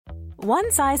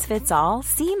One size fits all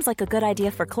seems like a good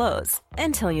idea for clothes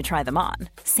until you try them on.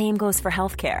 Same goes for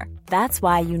healthcare. That's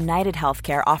why United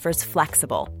Healthcare offers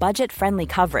flexible, budget-friendly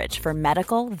coverage for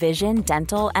medical, vision,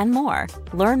 dental, and more.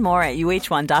 Learn more at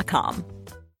uh1.com.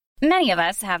 Many of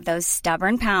us have those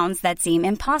stubborn pounds that seem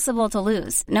impossible to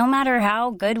lose, no matter how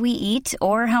good we eat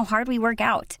or how hard we work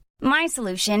out. My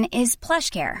solution is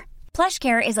PlushCare.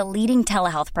 PlushCare is a leading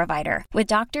telehealth provider with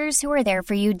doctors who are there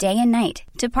for you day and night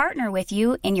to partner with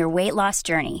you in your weight loss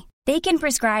journey. They can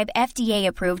prescribe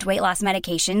FDA-approved weight loss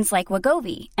medications like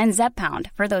Wegovy and Zepbound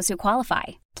for those who qualify.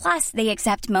 Plus, they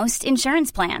accept most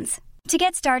insurance plans. To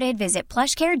get started, visit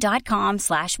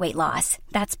plushcare.com/weightloss.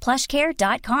 That's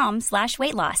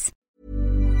plushcare.com/weightloss.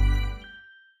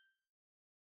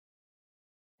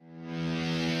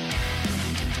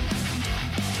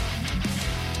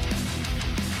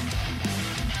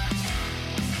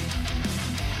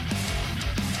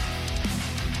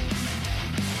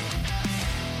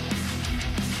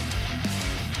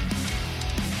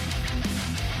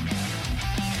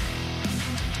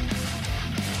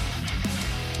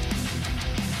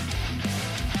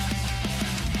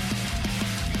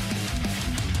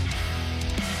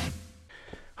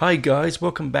 Hi guys,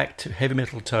 welcome back to Heavy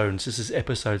Metal Tones. This is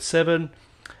episode 7.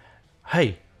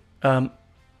 Hey,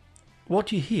 what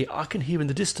do you hear? I can hear in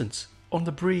the distance, on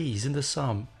the breeze, in the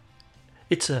sun.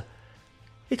 It's a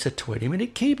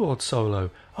 20-minute keyboard solo.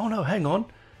 Oh no, hang on.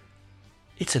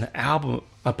 It's an album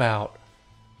about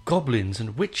goblins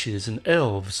and witches and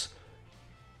elves.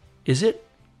 Is it?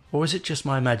 Or is it just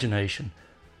my imagination?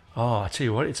 Oh, I tell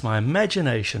you what, it's my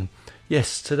imagination.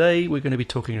 Yes, today we're going to be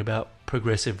talking about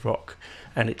progressive rock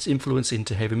and its influence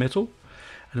into heavy metal.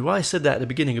 And why I said that at the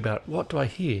beginning about what do I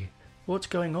hear? What's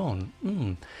going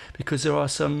on? Because there are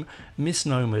some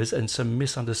misnomers and some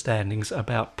misunderstandings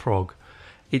about prog.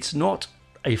 It's not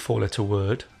a four-letter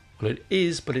word. Well, it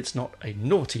is, but it's not a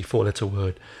naughty four-letter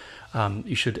word.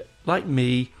 You should, like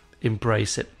me,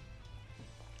 embrace it.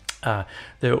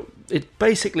 It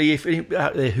basically, if anyone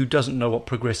out there who doesn't know what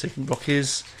progressive rock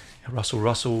is, Russell,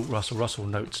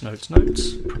 notes,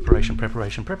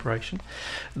 preparation.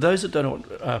 Those that don't know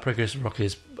what progressive rock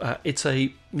is, it's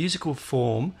a musical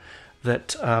form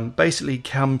that basically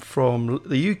came from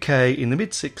the UK in the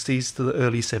mid-60s to the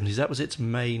early 70s. That was its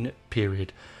main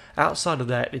period. Outside of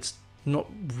that, it's not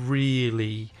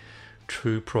really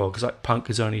true prog. It's like punk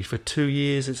is only for 2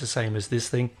 years. It's the same as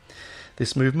this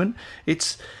movement.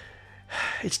 It's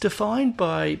defined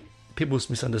by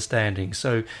people's misunderstanding.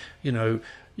 So,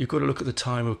 you've got to look at the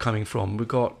time we're coming from. We've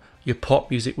got your pop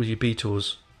music with your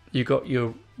Beatles. You've got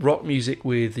your rock music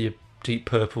with your Deep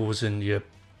Purples and your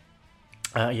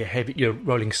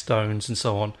Rolling Stones and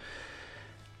so on.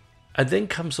 And then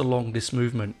comes along this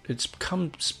movement. It's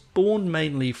spawned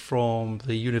mainly from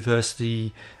the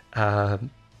university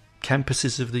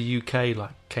campuses of the UK,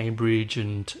 like Cambridge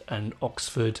and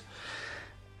Oxford.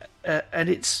 And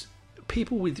it's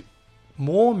people with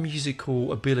more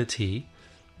musical ability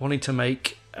wanting to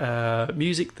make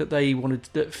music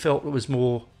that felt was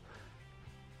more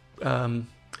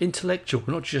intellectual,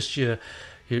 not just your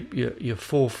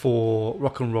 4/4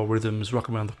 rock and roll rhythms, rock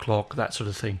around the clock, that sort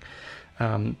of thing.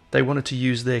 They wanted to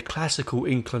use their classical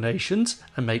inclinations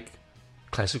and make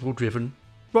classical driven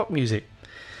rock music.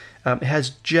 It has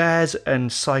jazz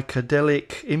and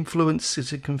psychedelic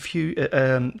influences and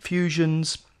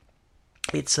fusions.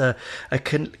 It's a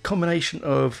combination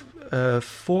of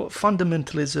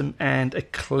fundamentalism and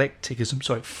eclecticism.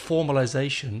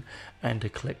 Formalization and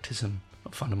eclecticism.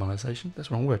 Not fundamentalization, that's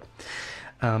the wrong word.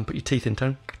 Put your teeth in,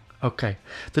 Tone. Okay.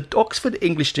 The Oxford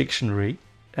English Dictionary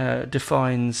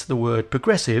defines the word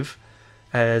progressive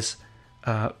as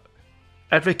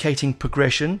advocating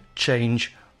progression,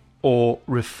 change, or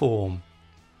reform.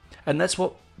 And that's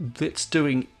what it's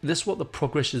doing. That's what the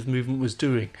progressive movement was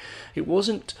doing. It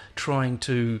wasn't trying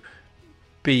to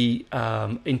be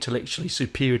intellectually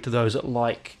superior to those that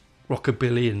like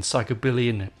rockabilly and psychobilly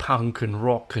and punk and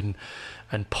rock and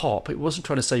pop. It wasn't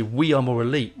trying to say we are more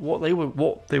elite. What they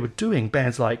were doing,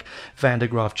 bands like Van der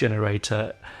Graaf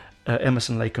Generator,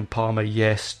 Emerson, Lake and Palmer,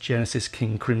 Yes, Genesis,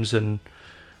 King Crimson,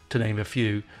 to name a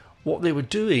few. What they were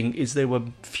doing is they were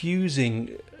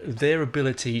fusing their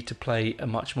ability to play a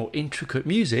much more intricate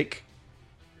music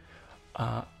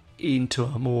into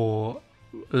a more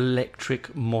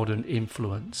electric modern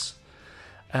influence.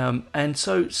 And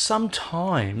so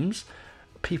sometimes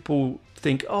people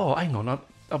think, oh, hang on, I'm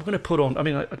going to put on,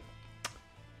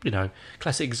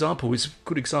 classic example is a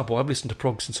good example. I've listened to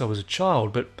prog since I was a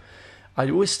child, but I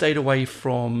always stayed away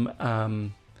from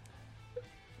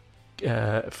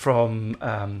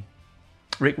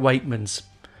Rick Wakeman's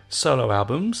solo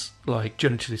albums like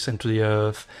Journey to the Center of the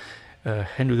Earth,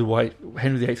 Henry VIII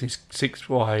and his 6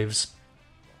 wives,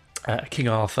 King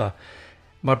Arthur.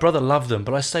 My brother loved them,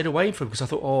 but I stayed away from them because I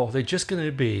thought, they're just going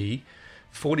to be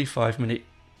 45-minute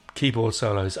keyboard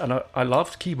solos. And I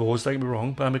loved keyboards, don't get me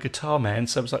wrong, but I'm a guitar man,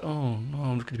 so I was like, oh no,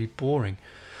 I'm going to be boring.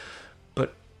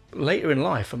 But later in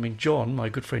life, I mean, John, my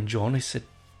good friend John, he said,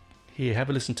 here, have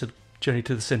a listen to Journey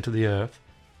to the Centre of the Earth.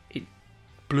 It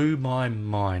blew my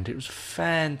mind. It was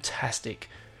fantastic.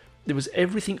 It was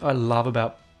everything I love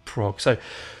about prog. So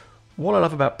what I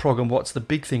love about prog, and what's the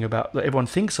big thing about that everyone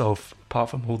thinks of, apart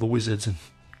from all the wizards and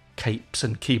capes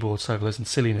and keyboard solos and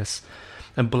silliness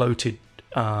and bloated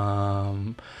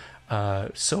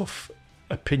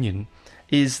self-opinion,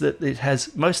 is that it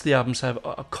has, most of the albums have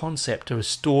a concept or a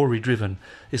story driven.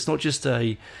 It's not just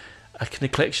a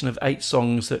collection of 8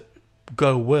 songs that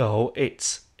go well.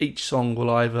 It's each song will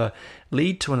either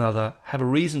lead to another, have a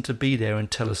reason to be there, and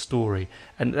tell a story.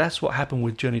 And that's what happened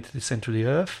with Journey to the Centre of the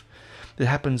Earth. It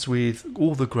happens with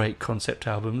all the great concept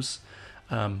albums.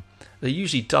 They're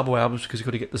usually double albums because you've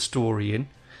got to get the story in,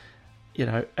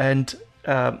 and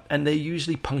they're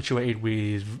usually punctuated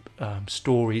with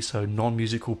stories, so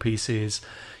non-musical pieces,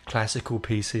 classical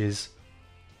pieces,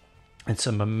 and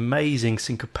some amazing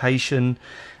syncopation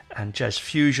and jazz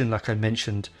fusion, like I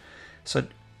mentioned. So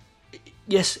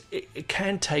yes, it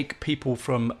can take people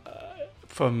from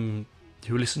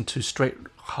who listen to straight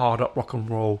hard up rock and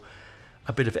roll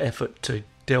a bit of effort to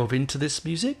delve into this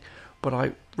music, but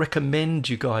I recommend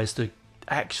you guys to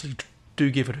actually do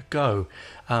give it a go.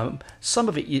 Some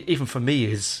of it, even for me,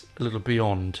 is a little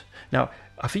beyond. Now,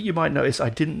 I think you might notice I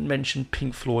didn't mention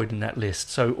Pink Floyd in that list.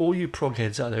 So all you prog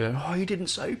heads out there going, you didn't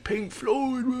say Pink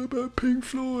Floyd, what about Pink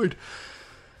Floyd?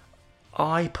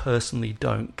 I personally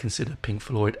don't consider Pink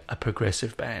Floyd a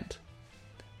progressive band.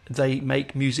 They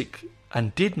make music,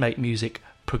 and did make music,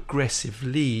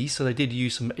 progressively, so they did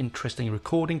use some interesting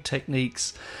recording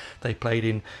techniques. They played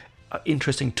in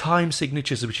interesting time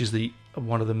signatures, which is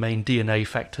one of the main DNA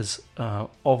factors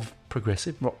of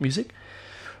progressive rock music.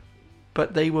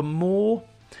 But they were more...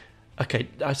 Okay,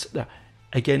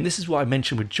 again, this is what I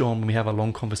mentioned with John when we have our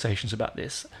long conversations about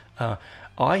this.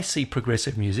 I see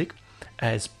progressive music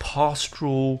as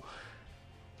pastoral,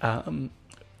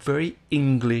 very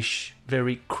English,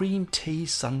 very cream tea,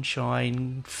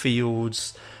 sunshine,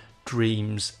 fields,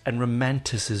 dreams, and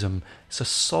romanticism. It's a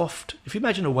soft, if you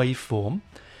imagine a waveform,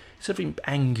 it's something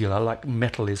angular like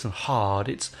metal is and hard.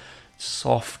 It's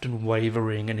soft and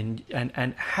wavering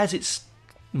and has its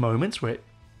moments where it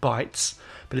bites,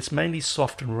 but it's mainly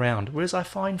soft and round. Whereas I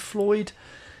find Floyd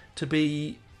to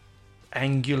be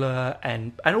angular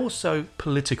and also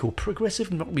political.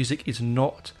 Progressive rock music is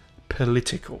not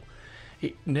political.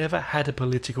 It never had a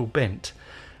political bent.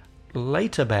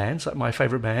 Later bands, like my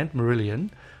favourite band, Marillion,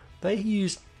 they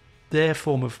used their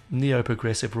form of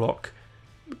neo-progressive rock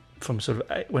from sort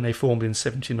of when they formed in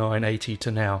 79, 80 to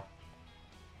now,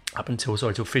 up until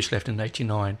Fish left in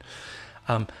 89.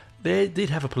 They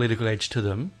did have a political edge to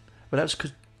them, but that's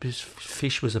because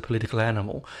Fish was a political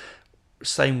animal.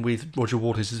 Same with Roger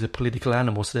Waters, is a political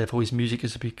animal, so therefore his music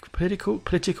is to be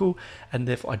political, and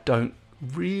therefore I don't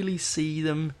really see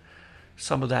them,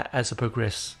 some of that, as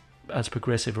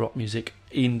progressive rock music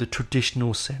in the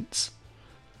traditional sense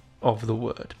of the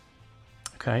word.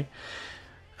 Okay?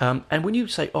 And when you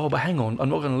say, but hang on, I'm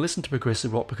not going to listen to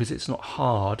progressive rock because it's not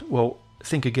hard, well,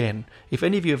 think again. If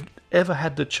any of you have ever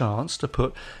had the chance to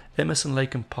put Emerson,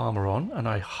 Lake and Palmer on, and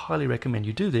I highly recommend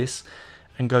you do this,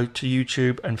 and go to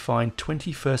YouTube and find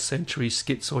 21st Century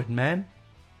Schizoid Man,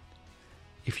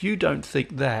 if you don't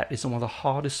think that is one of the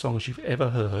hardest songs you've ever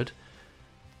heard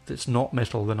that's not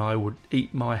metal, then I would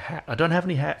eat my hat. I don't have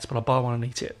any hats, but I'll buy one and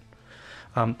eat it.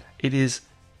 It is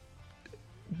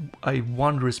a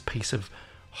wondrous piece of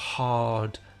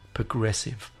hard,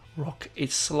 progressive rock.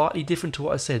 It's slightly different to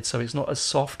what I said, so it's not as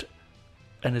soft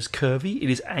and as curvy. It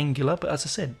is angular, but as I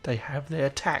said, they have their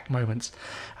attack moments,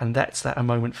 and that's a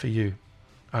moment for you.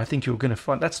 I think you're going to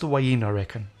find that's the way in, I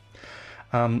reckon.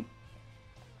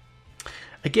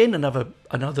 Again,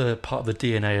 another part of the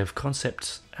DNA of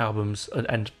concept albums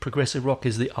and progressive rock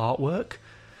is the artwork.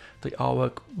 The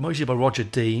artwork, mostly by Roger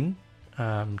Dean,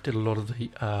 did a lot of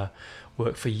the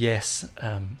work for Yes.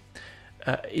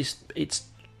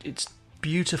 It's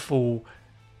beautiful.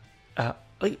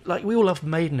 Like we all love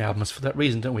Maiden albums for that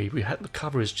reason, don't we? We had the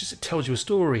cover is just, it tells you a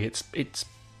story. It's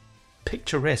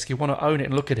picturesque. You want to own it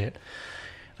and look at it.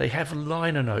 They have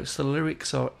liner notes. The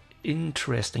lyrics are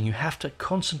interesting. You have to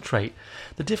concentrate.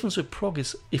 The difference with prog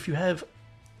is if you have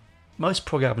most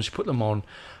prog albums, you put them on,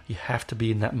 you have to be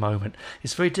in that moment.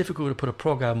 It's very difficult to put a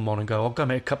prog album on and go, I'll go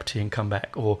make a cup of tea and come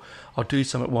back, or I'll do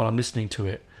something while I'm listening to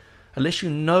it. unless you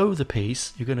know the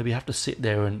piece, you're going to have to sit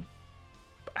there and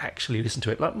actually listen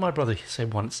to it. Like my brother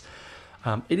said once,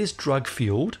 it is drug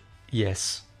fueled.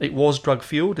 Yes, it was drug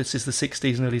fueled. This is the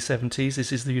 60s and early 70s.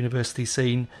 This is the university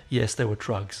scene. Yes, there were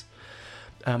drugs.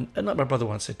 And like my brother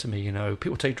once said to me,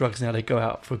 people take drugs now, they go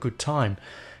out for a good time.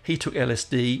 He took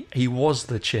LSD. He was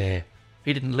the chair.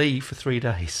 He didn't leave for 3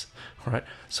 days. All right.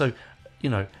 So,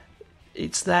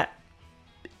 it's that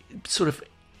sort of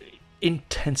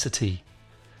intensity.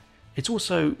 It's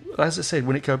also, as I said,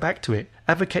 when it go back to it,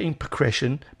 advocating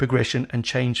progression, and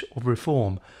change or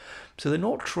reform. So they're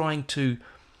not trying to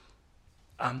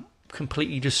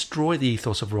completely destroy the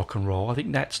ethos of rock and roll. I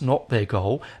think that's not their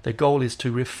goal. Their goal is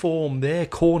to reform their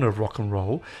corner of rock and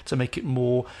roll to make it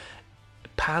more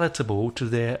palatable to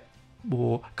their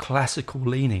more classical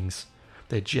leanings,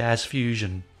 their jazz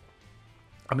fusion.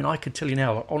 I mean, I can tell you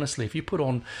now, honestly, if you put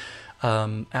on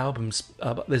albums,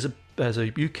 there's a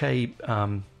UK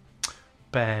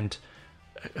band,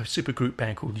 a supergroup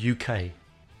band called UK.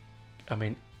 I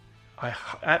mean,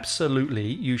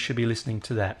 you should be listening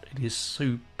to that. It is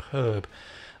superb.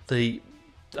 The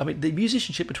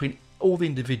musicianship between all the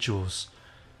individuals,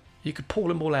 you could pull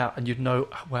them all out and you'd know,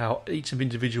 wow, each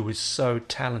individual is so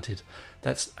talented.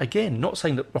 That's, again, not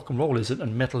saying that rock and roll isn't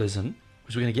and metal isn't,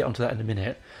 because we're going to get onto that in a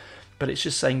minute, but it's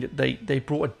just saying that they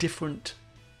brought a different,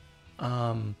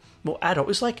 more adult.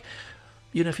 It's like,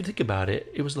 if you think about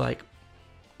it, it was like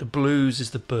the blues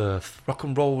is the birth, rock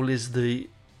and roll is the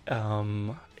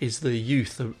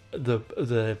youth,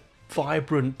 the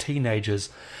vibrant teenagers,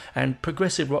 and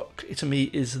progressive rock to me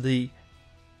is the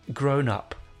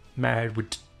grown-up, married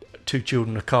with 2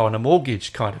 children, a car and a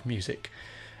mortgage kind of music.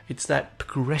 It's that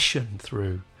progression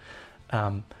through.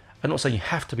 I'm not saying you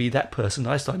have to be that person.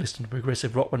 I started listening to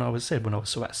progressive rock when I was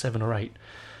about 7 or 8,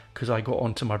 because I got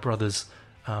onto my brother's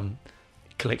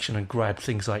collection and grabbed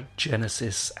things like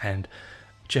Genesis and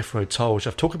Jethro Tull, which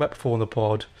I've talked about before on the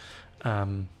pod.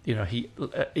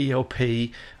 ELP.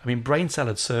 I mean, Brain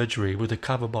Salad Surgery with a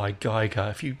cover by Geiger.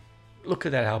 If you look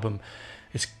at that album,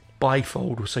 it's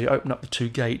bifold. So you open up the 2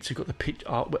 gates. You've got the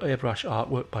airbrush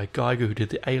artwork by Geiger, who did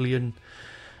the Alien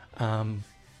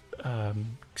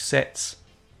sets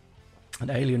and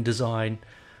Alien design.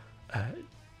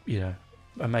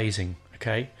 Amazing.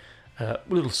 Okay.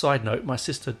 Little side note: my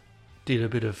sister did a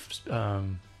bit of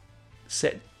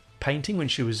set painting when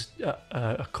she was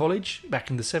at college back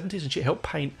in the 70s, and she helped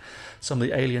paint some of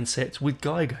the Alien sets with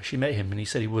Geiger. She met him and he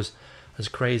said he was as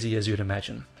crazy as you'd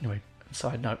imagine. Anyway,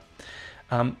 side note.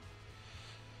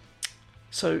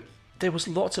 So there was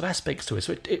lots of aspects to it.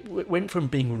 So it went from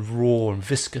being raw and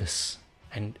viscous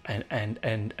and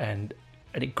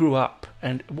it grew up.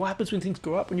 And what happens when things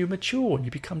grow up? When you mature and you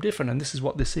become different, and this is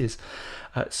what this is.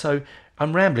 So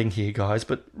I'm rambling here, guys,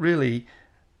 but really,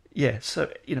 yeah, so,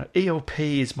 ELP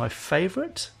is my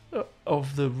favourite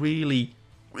of the really,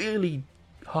 really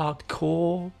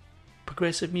hardcore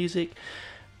progressive music,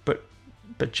 but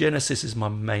Genesis is my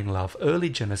main love. Early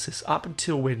Genesis, up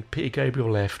until when Peter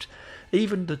Gabriel left,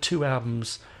 even the 2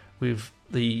 albums with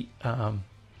the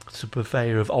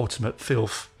purveyor of ultimate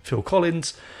filth, Phil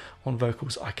Collins, on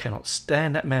vocals. I cannot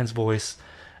stand that man's voice.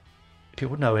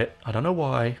 People know it. I don't know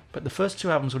why, but the first 2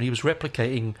 albums when he was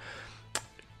replicating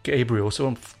Gabriel, so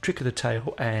on Trick of the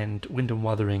Tail and Wind and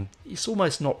Wuthering, it's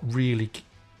almost not really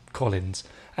Collins,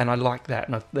 and I like that.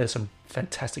 And there's some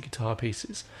fantastic guitar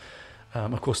pieces.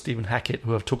 Of course, Stephen Hackett,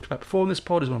 who I've talked about before on this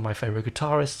pod, is one of my favourite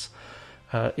guitarists.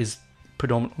 Is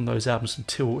predominant on those albums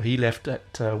until he left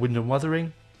at Wind and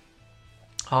Wuthering.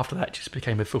 After that, it just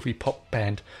became a filthy pop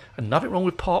band, and nothing wrong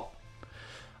with pop.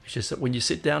 It's just that when you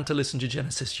sit down to listen to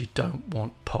Genesis, you don't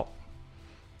want pop.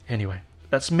 Anyway,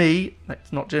 that's me.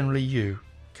 That's not generally you.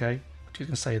 Okay, I'm just going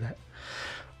to say that.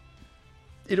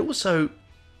 It also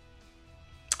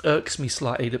irks me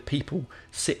slightly that people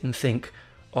sit and think,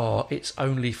 oh, it's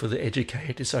only for the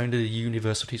educated, it's only the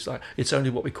universities, it's only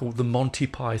what we call the Monty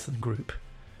Python group.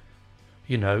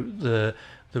 The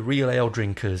real ale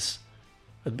drinkers,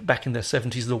 back in the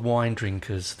 70s, the wine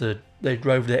drinkers, they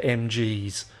drove their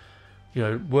MGs,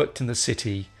 worked in the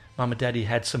city, mum and daddy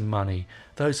had some money,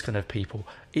 those kind of people.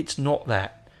 It's not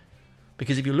that.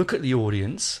 Because if you look at the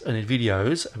audience and the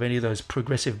videos of any of those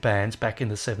progressive bands back in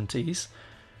the 70s,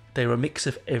 they're a mix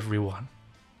of everyone.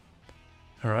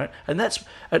 All right? And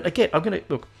again, we're going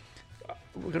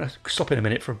to stop in a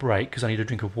minute for a break because I need a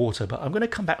drink of water, but I'm going to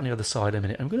come back on the other side in a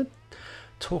minute. I'm going to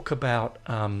talk about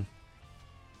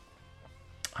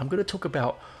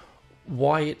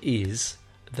why it is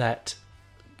that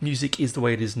music is the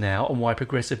way it is now, and why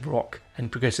progressive rock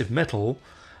and progressive metal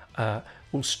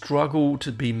will struggle to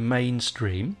be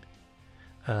mainstream.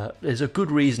 There's a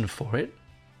good reason for it,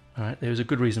 All right, there was a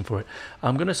good reason for it.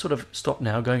 I'm going to sort of stop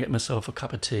now, go and get myself a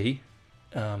cup of tea,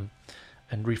 and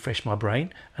refresh my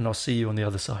brain, and I'll see you on the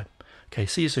other side. Okay,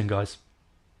 see you soon, guys.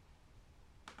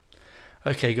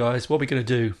 Okay, guys, what we're going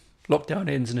to do, lockdown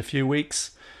ends in a few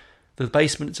weeks. The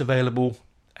basement's available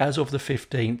as of the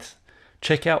 15th.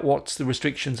 Check out what's the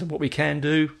restrictions and what we can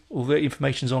do. All the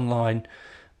information's online,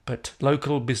 but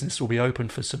local business will be open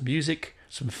for some music,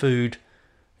 some food,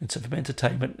 and some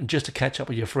entertainment, and just to catch up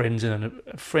with your friends in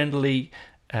a friendly,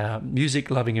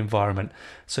 music-loving environment.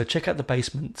 So check out the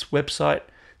basement's website,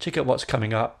 check out what's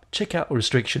coming up, check out the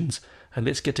restrictions, and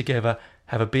let's get together,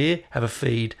 have a beer, have a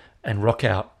feed, and rock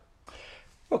out.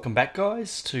 Welcome back,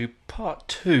 guys, to part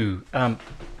 2.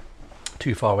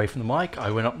 Too far away from the mic. I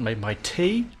went up and made my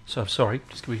tea, so I'm sorry,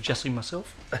 just readjusting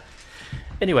myself.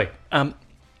 Anyway,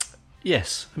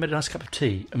 yes, I made a nice cup of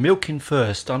tea. Milk in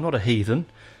first. I'm not a heathen.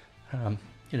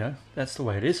 That's the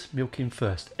way it is. Milk in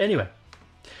first. Anyway.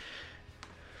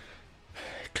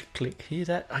 Click, click. Hear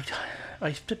that? I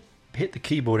have to hit the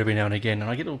keyboard every now and again, and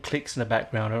I get little clicks in the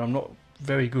background, and I'm not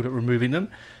very good at removing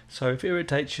them. So if it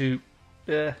irritates you,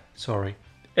 sorry.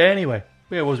 Anyway,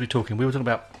 where was we talking? We were talking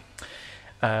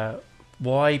about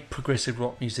why progressive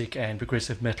rock music and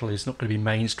progressive metal is not going to be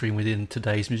mainstream within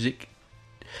today's music.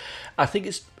 I think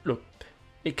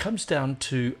it comes down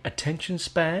to attention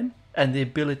span and the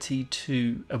ability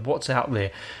to what's out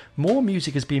there. More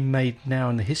music has been made now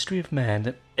in the history of man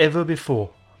than ever before.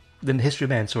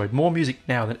 More music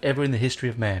now than ever in the history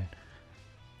of man.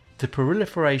 The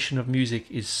proliferation of music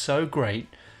is so great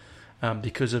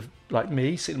because of, like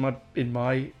me, sitting in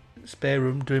my spare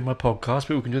room doing my podcast.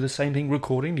 People can do the same thing,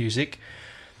 recording music,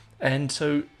 and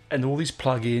all these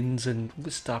plugins and all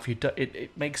this stuff.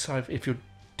 It makes, if you're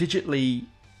digitally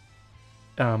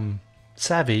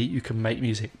savvy, you can make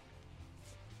music.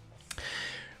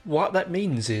 What that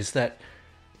means is that,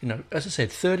 as I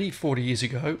said, 30, 40 years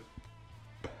ago,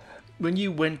 when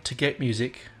you went to get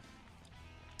music,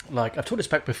 like I've talked this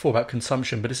back before about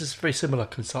consumption, but this is a very similar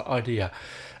idea.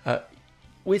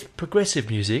 With progressive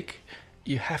music,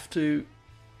 you have to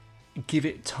give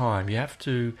it time. You have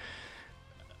to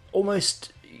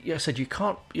almost, I said, you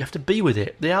have to be with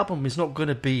it. The album is not going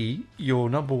to be your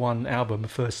number one album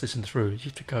first listen through. You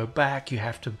have to go back. You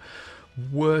have to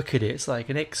work at it. It's like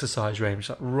an exercise range. It's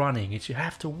like running. You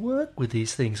have to work with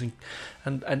these things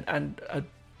and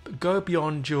go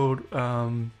beyond your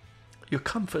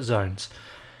comfort zones.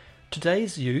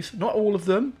 Today's youth, not all of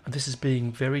them, and this is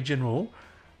being very general,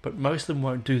 but most of them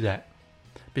won't do that,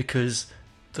 because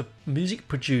the music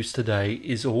produced today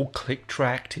is all click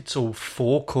tracked. It's all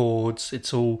 4 chords.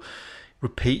 It's all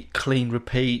repeat, clean,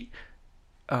 repeat.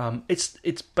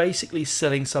 It's basically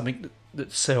selling something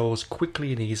that sells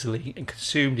quickly and easily and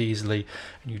consumed easily,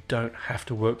 and you don't have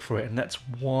to work for it. And that's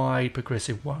why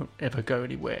progressive won't ever go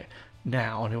anywhere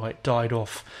now. And it died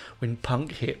off when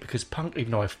punk hit, because punk,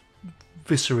 even though I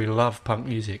viscerally love punk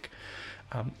music,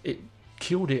 it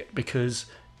killed it because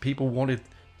people wanted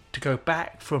to go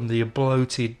back from the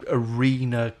bloated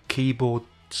arena keyboard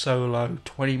solo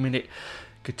 20-minute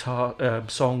guitar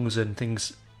songs and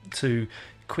things to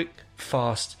quick,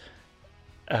 fast,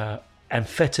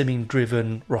 amphetamine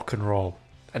driven rock and roll.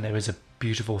 And there is a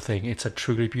beautiful thing. It's a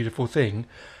truly beautiful thing,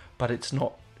 but it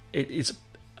is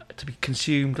to be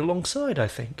consumed alongside, I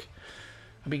think.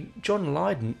 I mean, John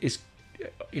Lydon is,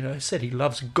 said he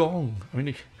loves Gong. I mean,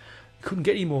 he couldn't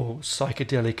get any more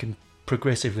psychedelic and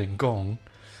progressive than Gong.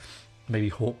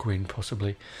 Maybe Hawkwind,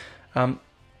 possibly.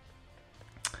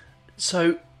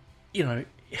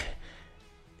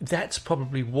 That's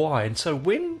probably why. And so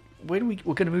when we're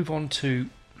going to move on to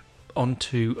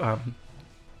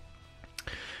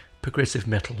progressive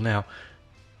metal now.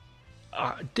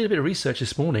 I did a bit of research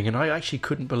this morning, and I actually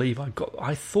couldn't believe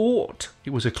I thought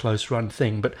it was a close run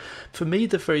thing, but for me,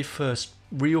 the very first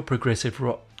real progressive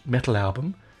rock metal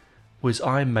album was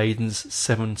Iron Maiden's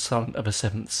Seventh Son of a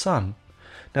Seventh Son.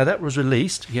 Now that was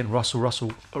released, again,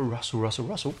 Russell.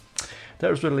 That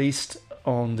was released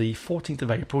on the 14th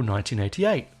of April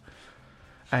 1988.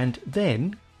 And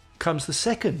then comes the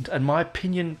second, and my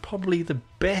opinion, probably the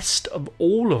best of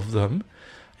all of them,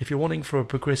 if you're wanting for a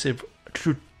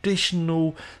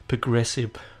traditional progressive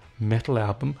metal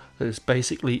album that is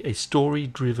basically a story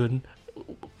driven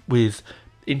with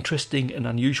interesting and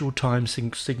unusual time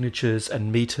signatures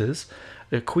and meters.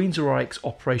 Queens of Reich's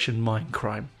Operation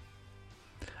Mindcrime,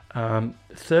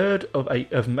 3rd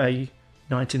of May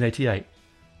 1988.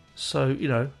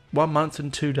 So 1 month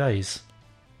and 2 days.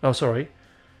 1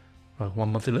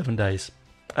 month 11 days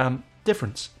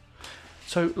difference.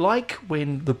 So like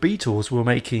when the Beatles were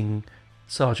making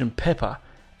Sgt. Pepper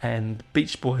and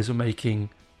Beach Boys were making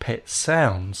Pet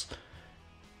Sounds,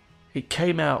 They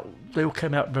all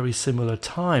came out at very similar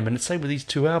time, and the same with these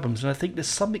two albums. And I think there's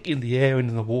something in the air and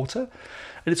in the water,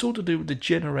 and it's all to do with the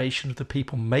generation of the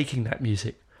people making that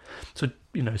music. So,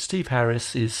 Steve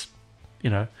Harris is,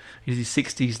 he's in his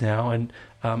 60s now, and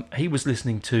he was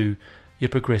listening to your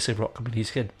progressive rock. I mean,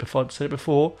 he's said it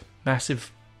before,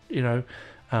 massive,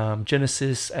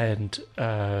 Genesis and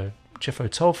Jethro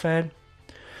Tull fan.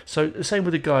 So the same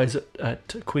with the guys at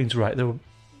Queensryche. They were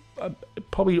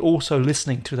probably also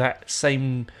listening to that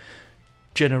same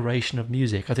generation of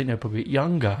music. I think they're probably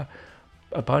younger,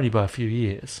 but only by a few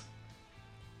years.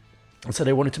 And so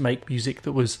they wanted to make music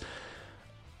that was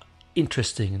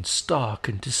interesting and stark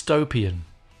and dystopian.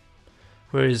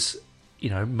 Whereas,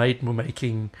 Maiden were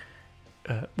making,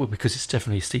 because it's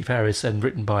definitely Steve Harris and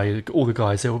written by all the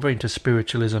guys, they were very into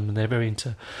spiritualism, and they're very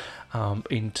into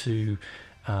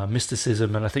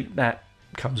mysticism, and I think that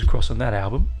comes across on that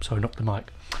album. Sorry, not the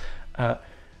mic.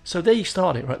 So there you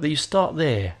start it, right? You start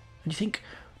there, and you think,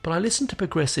 but I listen to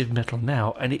progressive metal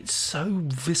now, and it's so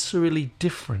viscerally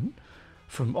different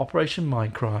from Operation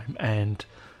Mindcrime and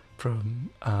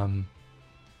from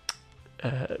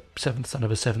Seventh Son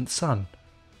of a Seventh Son.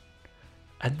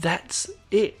 And that's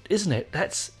it, isn't it?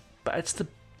 That's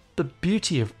the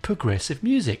beauty of progressive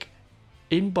music.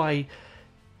 Its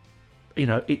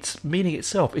meaning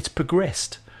itself, it's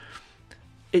progressed.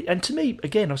 And to me,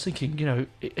 again, I was thinking,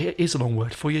 it is a long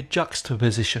word for you,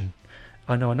 juxtaposition.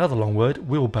 I know another long word,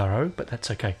 wheelbarrow, but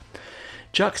that's okay.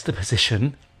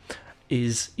 Juxtaposition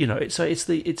is, it's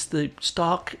the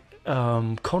stark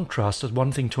contrast of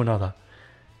one thing to another.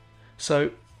 So,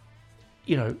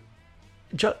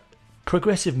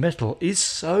 progressive metal is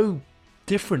so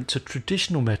different to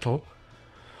traditional metal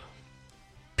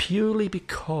purely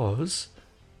because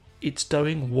it's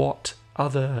doing what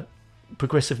other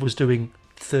progressive was doing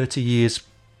 30 years,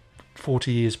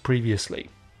 40 years previously.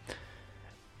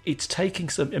 It's taking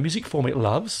a music form it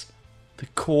loves, the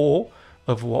core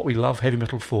of what we love heavy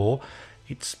metal for.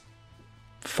 It's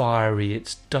fiery,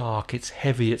 it's dark, it's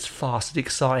heavy, it's fast, it's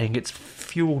exciting, it's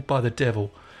fueled by the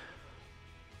devil.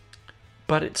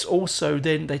 But it's also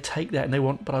then they take that and I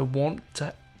want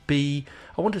to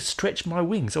stretch my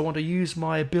wings. I want to use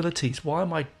my abilities. Why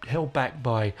am I held back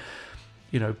by,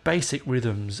 basic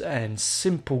rhythms and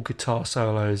simple guitar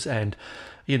solos and,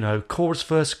 chorus,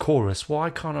 verse, chorus? Why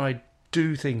can't I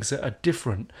do things that are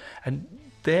different? And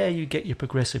there you get your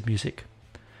progressive music.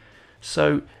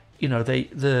 So,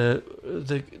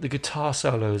 the guitar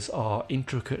solos are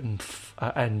intricate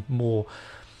and more,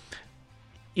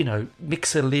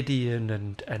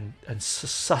 Mixolydian and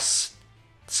sus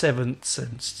sevenths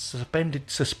and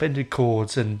suspended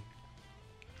chords and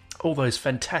all those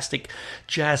fantastic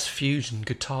jazz fusion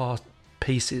guitar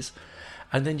pieces.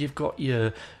 And then you've got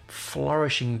your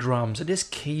flourishing drums, and there's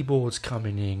keyboards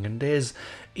coming in, and there's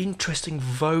interesting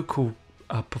vocal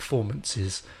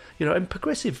performances. And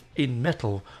progressive in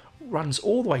metal runs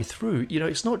all the way through.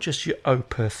 It's not just your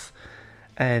Opeth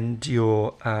and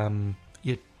your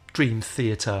Dream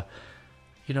Theater.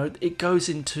 It goes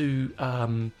into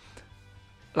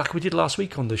like we did last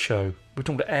week on the show. We're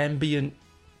talking about ambient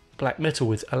black metal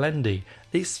with Alendi.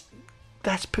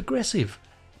 That's progressive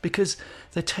because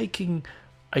they're taking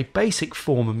a basic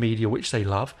form of media which they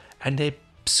love, and they're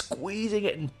squeezing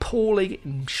it and pulling it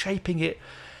and shaping it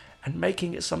and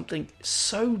making it something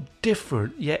so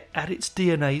different, yet at its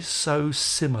DNA so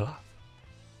similar.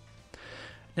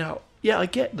 Now, yeah, I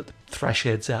get that the thrash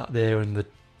heads out there and the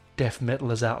death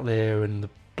metalers out there and the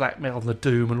black metal and the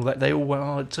doom and all that, they all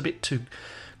went, it's a bit too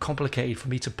complicated for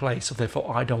me to play, so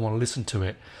therefore I don't want to listen to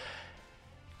it.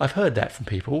 I've heard that from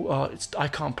people. I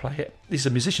can't play it. These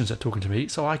are musicians that are talking to me,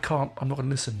 so I'm not going to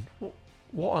listen.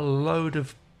 What a load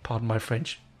of, pardon my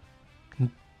French,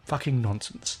 fucking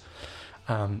nonsense.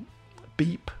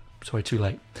 Beep. Sorry, too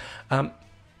late.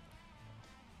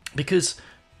 Because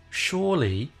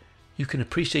surely you can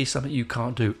appreciate something you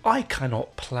can't do. I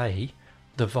cannot play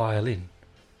the violin,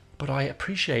 but I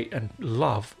appreciate and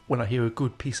love when I hear a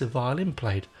good piece of violin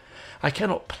played. I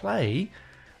cannot play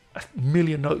a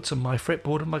million notes on my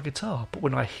fretboard and my guitar, but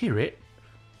when I hear it,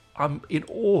 I'm in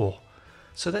awe.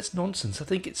 So that's nonsense. I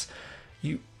think it's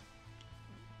you.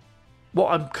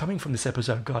 What I'm coming from this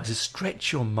episode, guys, is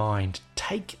stretch your mind,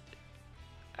 take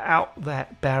out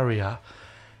that barrier,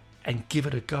 and give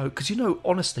it a go. Because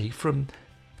honestly, for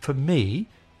me,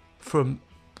 the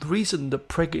reason that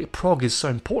prog is so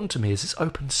important to me is it's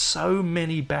opened so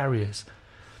many barriers,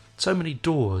 so many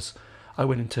doors. I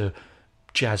went into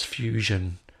jazz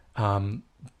fusion,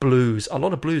 blues. A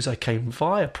lot of blues I came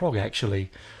via prog, actually.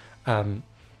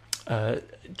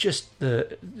 Just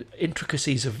the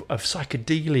intricacies of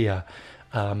psychedelia,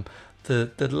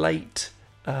 the late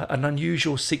an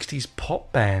unusual 60s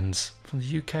pop bands from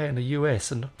the UK and the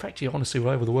US, and practically honestly all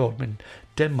over the world. I mean,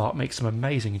 Denmark makes some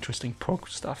amazing, interesting prog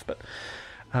stuff, but,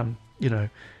 you know.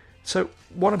 So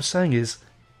what I'm saying is,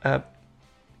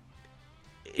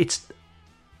 it's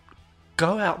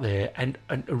go out there and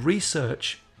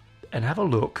research and have a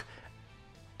look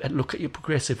at your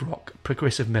progressive rock,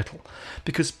 progressive metal,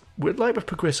 because like with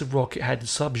progressive rock, it had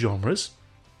subgenres.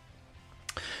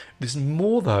 There's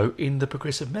more though in the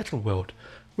progressive metal world.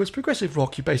 Whereas progressive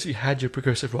rock, you basically had your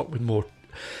progressive rock with more.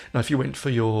 Now, if you went for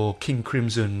your King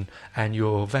Crimson and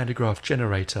your Van de Graaff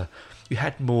Generator, you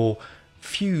had more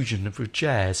fusion with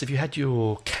jazz. If you had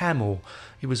your Camel,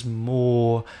 it was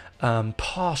more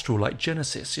pastoral, like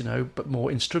Genesis, you know, but more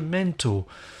instrumental.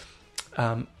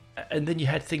 And then you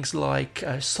had things like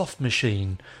Soft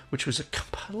Machine, which was a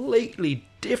completely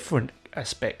different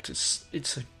aspect.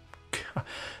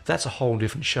 That's a whole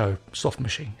different show, Soft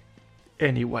Machine.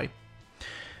 Anyway,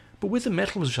 but with the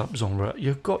metal genre,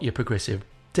 you've got your progressive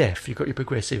death, you've got your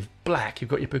progressive black, you've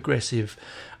got your progressive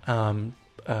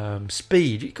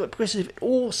speed, you've got progressive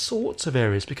all sorts of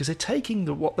areas, because they're taking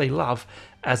what they love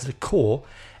as the core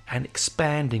and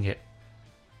expanding it.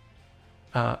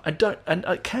 And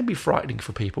it can be frightening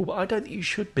for people, but I don't think you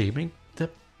should be. I mean,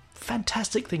 the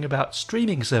fantastic thing about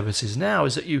streaming services now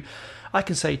is that I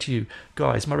can say to you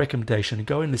guys, my recommendation: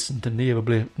 go and listen to Nia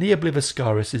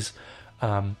Bliviscaris'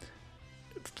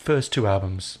 first two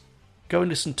albums. Go and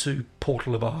listen to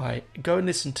Portal of Eye. Go and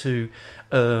listen to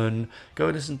Urn. Go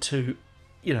and listen to,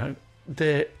 you know,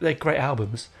 they're great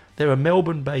albums. They're a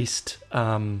Melbourne-based,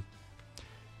 I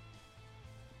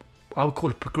would call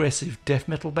it a progressive death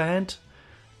metal band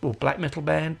or black metal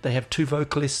band. They have two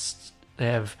vocalists. They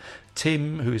have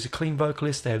Tim, who is a clean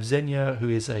vocalist. They have Xenia, who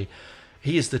is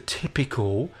he is the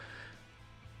typical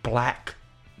black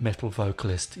metal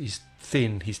vocalist. He's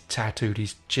thin, he's tattooed,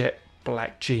 he's jet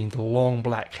black jeans, long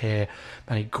black hair,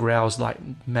 and he growls like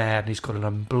mad, and he's got an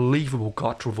unbelievable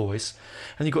guttural voice.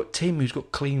 And you've got Tim, who's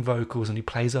got clean vocals, and he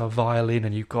plays a violin,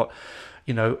 and you've got,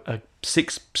 you know, a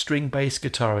 6-string bass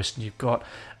guitarist, and you've got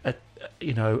an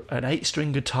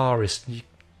 8-string guitarist, and you've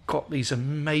got these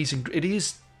amazing.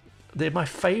 They're my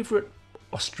favourite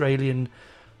Australian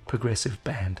progressive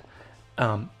band.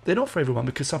 They're not for everyone,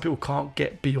 because some people can't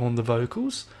get beyond the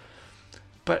vocals,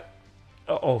 but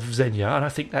of Xenia, and I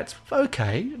think that's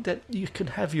okay. That you can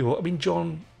have your. I mean,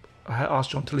 John. I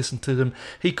asked John to listen to them.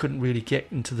 He couldn't really get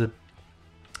into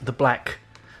the black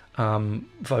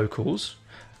vocals.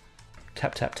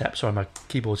 Tap tap tap. Sorry, my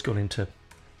keyboard's gone into.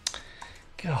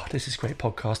 God, this is great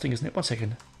podcasting, isn't it? 1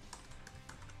 second.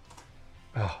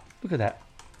 Oh, look at that.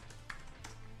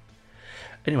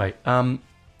 Anyway,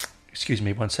 excuse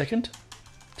me 1 second.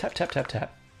 Tap, tap, tap,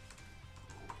 tap.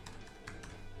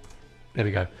 There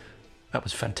we go. That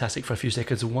was fantastic for a few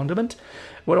seconds of wonderment.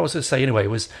 What I was going to say anyway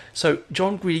was, so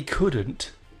John really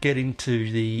couldn't get into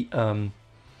the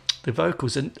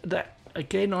vocals, and that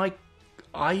again, I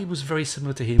was very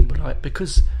similar to him, but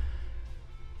because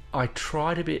I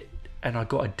tried a bit and I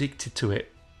got addicted to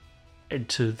it, and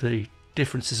to the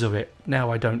differences of it.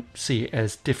 Now I don't see it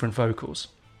as different vocals.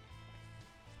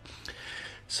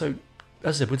 So,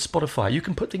 as I said, with Spotify, you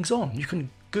can put things on. You can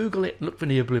Google it, look for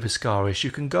Nia Bliviscaris.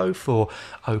 You can go for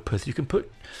Opeth. You can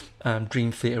put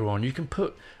Dream Theater on. You can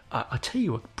put, I tell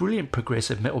you, a brilliant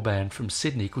progressive metal band from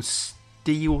Sydney called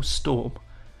Steel Storm.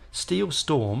 Steel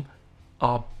Storm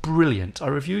are brilliant. I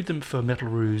reviewed them for Metal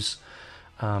Ruse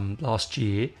last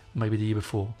year, maybe the year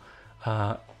before.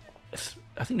 I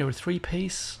think they were a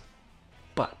 3-piece,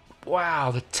 but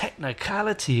wow, the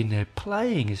technicality in their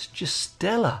playing is just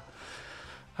stellar.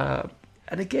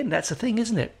 And again, that's the thing,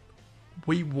 isn't it?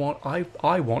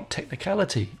 I want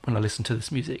technicality when I listen to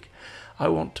this music. I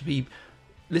want to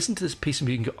listen to this piece of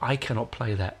music and go, I cannot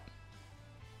play that.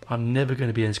 I'm never going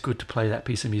to be as good to play that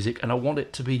piece of music, and I want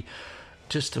it to be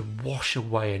just to wash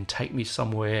away and take me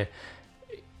somewhere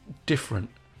different.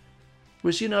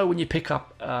 Whereas, you know, when you pick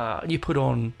up and you put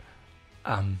on,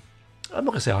 I'm not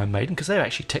going to say Iron Maiden, because they're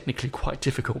actually technically quite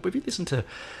difficult, but if you listen to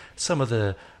some of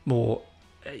the more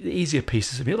easier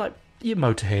pieces of music, like your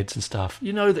Motorheads and stuff,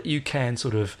 you know that you can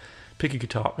sort of pick a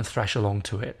guitar up and thrash along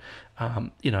to it.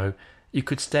 You know, you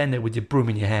could stand there with your broom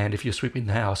in your hand if you're sweeping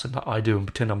the house, and like I do, and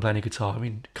pretend I'm playing a guitar. I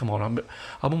mean, come on, I'm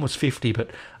almost 50,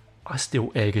 but I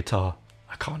still air guitar.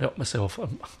 I can't help myself. I'll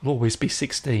always be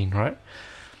 16, right?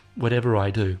 Whatever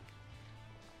I do.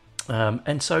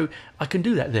 And so I can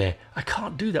do that there. I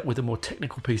can't do that with the more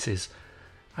technical pieces.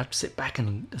 I have to sit back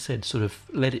and, as I said, sort of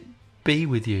let it be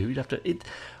with you. You'd have to.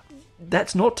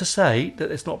 That's not to say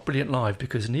that it's not brilliant live,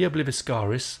 because Nia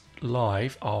Bliviscaris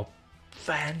live are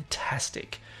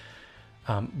fantastic.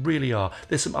 Really are.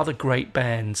 There's some other great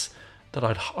bands that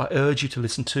I urge you to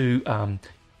listen to.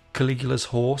 Caligula's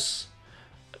Horse.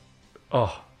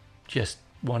 Oh, just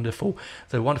wonderful.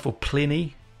 The wonderful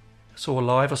Pliny. I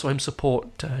saw him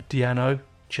support Di'Anno.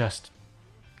 Just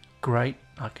great.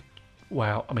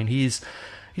 Wow. I mean, he's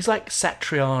like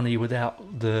Satriani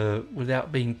without the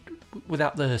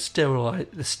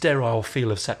sterile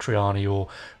feel of Satriani or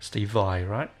Steve Vai,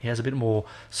 right? He has a bit more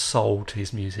soul to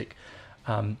his music.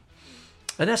 And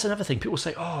that's another thing. People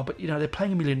say, oh, but they're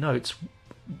playing a million notes,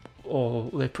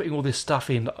 or they're putting all this stuff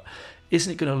in.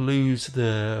 Isn't it going to lose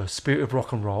the spirit of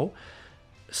rock and roll?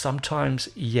 Sometimes,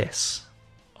 yes.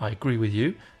 I agree with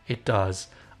you. It does.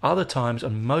 Other times,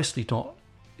 and mostly not,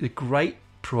 the great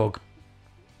prog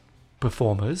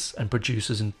performers and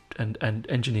producers and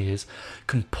engineers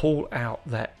can pull out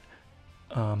that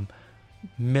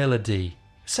melody.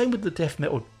 Same with the death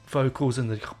metal vocals and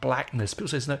the blackness.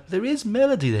 People say, no, there is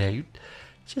melody there.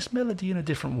 It's just melody in a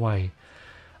different way.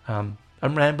 I'm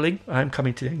rambling. I'm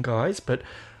coming to the end, guys. But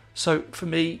so for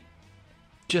me,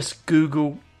 just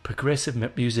Google progressive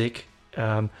music.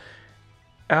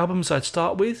 Albums I'd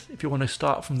start with, if you want to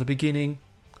start from the beginning,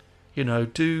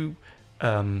 do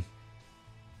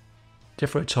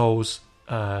Jethro Tull's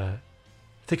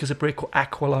Thick as a Brick or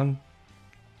Aqualung,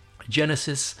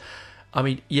 Genesis. I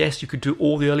mean, yes, you could do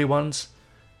all the early ones.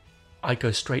 I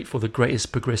go straight for the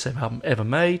greatest progressive album ever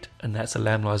made, and that's A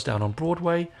Lamb Lies Down on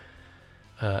Broadway.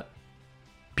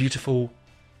 Beautiful,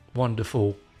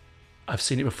 wonderful. I've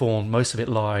seen it performed, most of it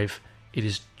live. It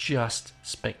is just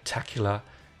spectacular.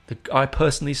 I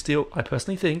personally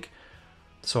think,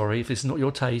 sorry if it's not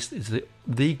your taste, it's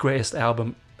the greatest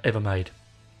album ever made.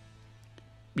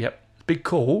 Yep, big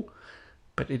call,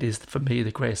 but it is for me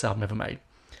the greatest album ever made.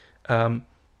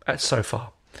 So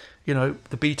far, the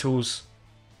Beatles,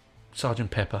 Sgt.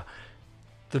 Pepper,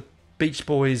 the Beach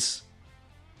Boys,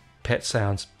 Pet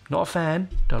Sounds. Not a fan,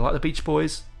 don't like the Beach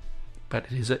Boys, but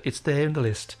it's there in the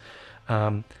list.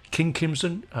 King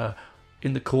Crimson,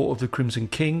 In the Court of the Crimson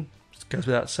King, goes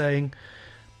without saying.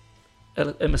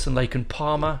 Emerson, Lake and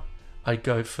Palmer, I'd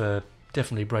go for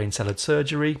definitely Brain Salad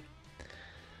Surgery.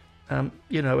 And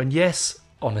yes,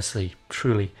 honestly,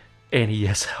 truly, any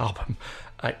Yes album,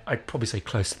 I'd probably say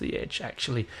Close to the Edge,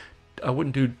 actually. I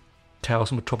wouldn't do Tales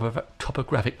from a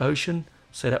Topographic Ocean,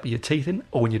 say that with your teeth in,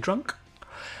 or when you're drunk,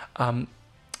 or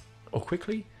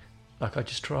quickly, like I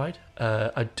just tried.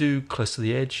 I'd do Close to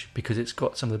the Edge, because it's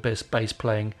got some of the best bass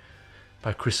playing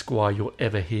by Chris Squire you'll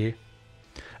ever hear.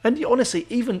 And honestly,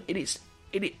 even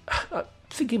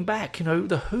thinking back,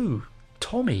 The Who,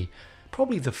 Tommy,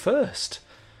 probably the first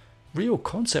real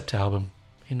concept album,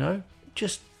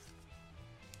 just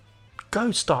go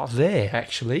start there,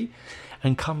 actually,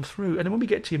 and come through. And then when we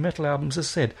get to your metal albums, as I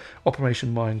said,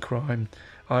 Operation Mindcrime,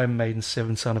 Iron Maiden,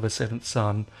 Seventh Son of a Seventh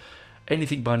Son,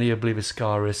 anything by Neo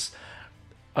Obliviscaris,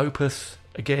 Opeth,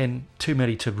 again, too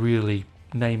many to really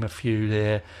name a few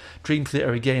there. Dream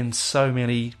Theater, again, so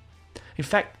many. In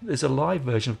fact, there's a live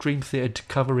version of Dream Theater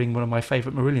covering one of my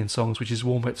favourite Marillion songs, which is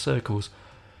Warm Wet Circles,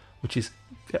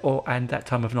 and That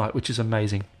Time of Night, which is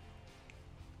amazing.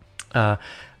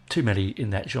 Too many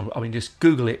in that genre. I mean, just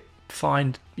Google it,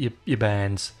 find your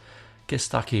bands, get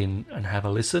stuck in and have a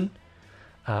listen.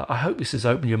 I hope this has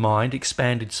opened your mind,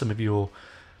 expanded some of your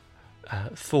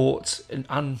thoughts,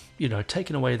 and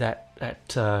taken away that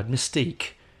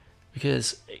mystique,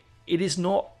 because it is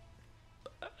not.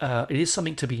 It is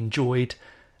something to be enjoyed,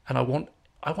 and I want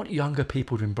younger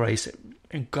people to embrace it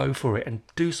and go for it and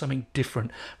do something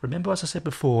different. Remember, as I said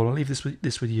before, I'll leave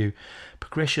this with you.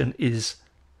 Progression is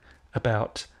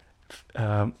about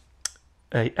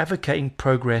advocating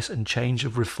progress and change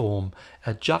of reform,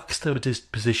 a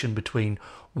juxtaposition between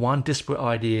one disparate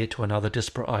idea to another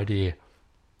disparate idea.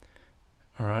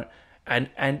 All right,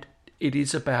 and it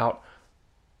is about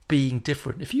being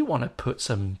different. If you want to put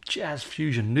some jazz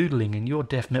fusion noodling in your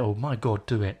death metal, my God,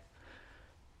 do it.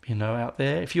 Out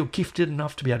there, if you're gifted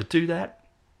enough to be able to do that,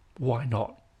 why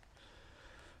not?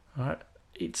 All right,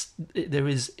 there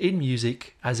is, in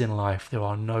music as in life, there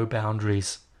are no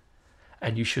boundaries,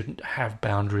 and you shouldn't have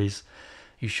boundaries.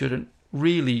 You shouldn't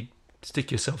really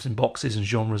stick yourselves in boxes and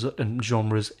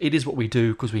genres. It is what we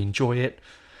do because we enjoy it,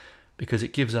 because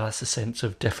it gives us a sense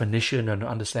of definition and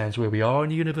understands where we are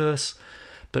in the universe.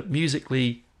 But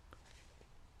musically,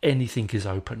 anything is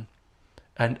open.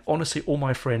 And honestly, all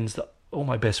my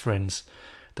best friends,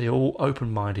 they're all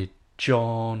open-minded.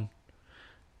 John,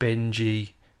 Benji,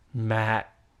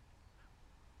 Matt,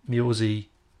 Mulsey,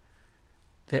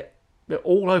 they're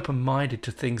all open-minded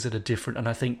to things that are different. And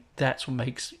I think that's what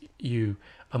makes you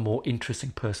a more interesting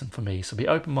person for me. So be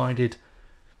open-minded,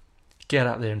 get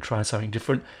out there and try something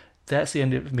different. that's the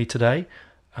end of me today.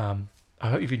 I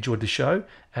hope you've enjoyed the show,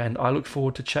 and I look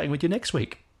forward to chatting with you next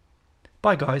week.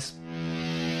 Bye, guys.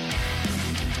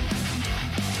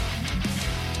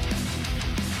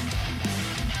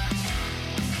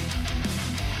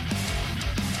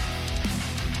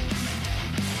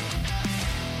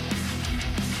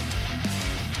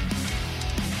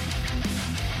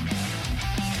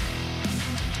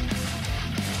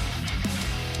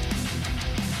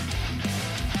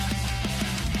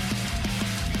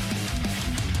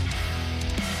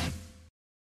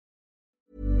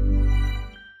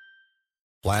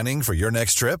 Planning for your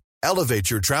next trip? Elevate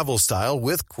your travel style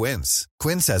with Quince.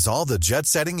 Quince has all the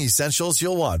jet-setting essentials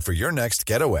you'll want for your next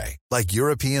getaway, like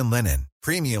European linen,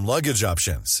 premium luggage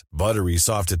options, buttery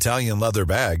soft Italian leather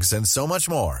bags, and so much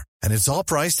more. And it's all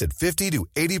priced at 50 to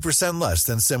 80% less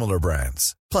than similar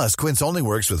brands. Plus, Quince only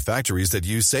works with factories that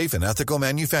use safe and ethical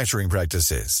manufacturing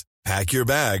practices. Pack your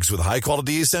bags with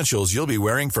high-quality essentials you'll be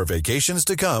wearing for vacations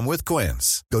to come with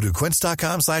Quince. Go to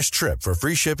quince.com/trip for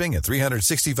free shipping and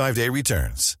 365-day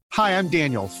returns. Hi, I'm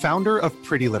Daniel, founder of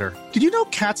Pretty Litter. Did you know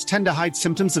cats tend to hide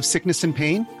symptoms of sickness and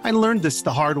pain? I learned this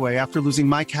the hard way after losing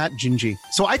my cat, Gingy.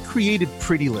 So I created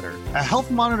Pretty Litter, a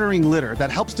health monitoring litter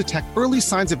that helps detect early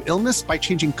signs of illness by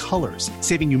changing colors,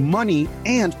 saving you money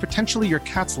and potentially your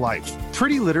cat's life.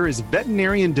 Pretty Litter is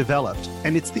veterinarian developed,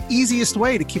 and it's the easiest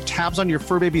way to keep tabs on your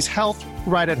fur baby's health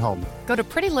right at home. Go to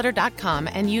prettylitter.com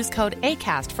and use code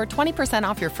ACAST for 20%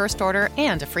 off your first order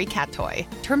and a free cat toy.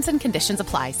 Terms and conditions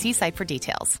apply. See site for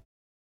details.